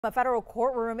A federal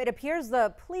courtroom, it appears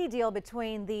the plea deal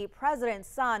between the president's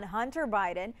son, Hunter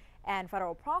Biden, and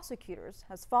federal prosecutors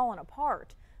has fallen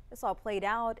apart. This all played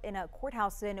out in a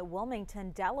courthouse in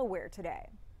Wilmington, Delaware today.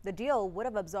 The deal would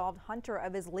have absolved Hunter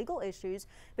of his legal issues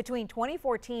between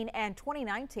 2014 and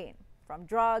 2019 from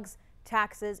drugs,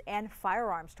 taxes, and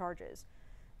firearms charges.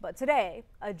 But today,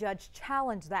 a judge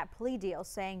challenged that plea deal,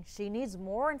 saying she needs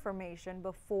more information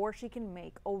before she can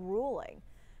make a ruling.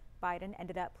 Biden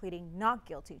ended up pleading not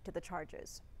guilty to the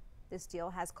charges. This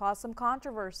deal has caused some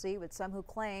controversy, with some who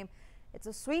claim it's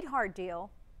a sweetheart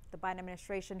deal. The Biden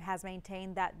administration has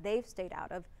maintained that they've stayed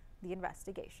out of the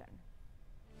investigation.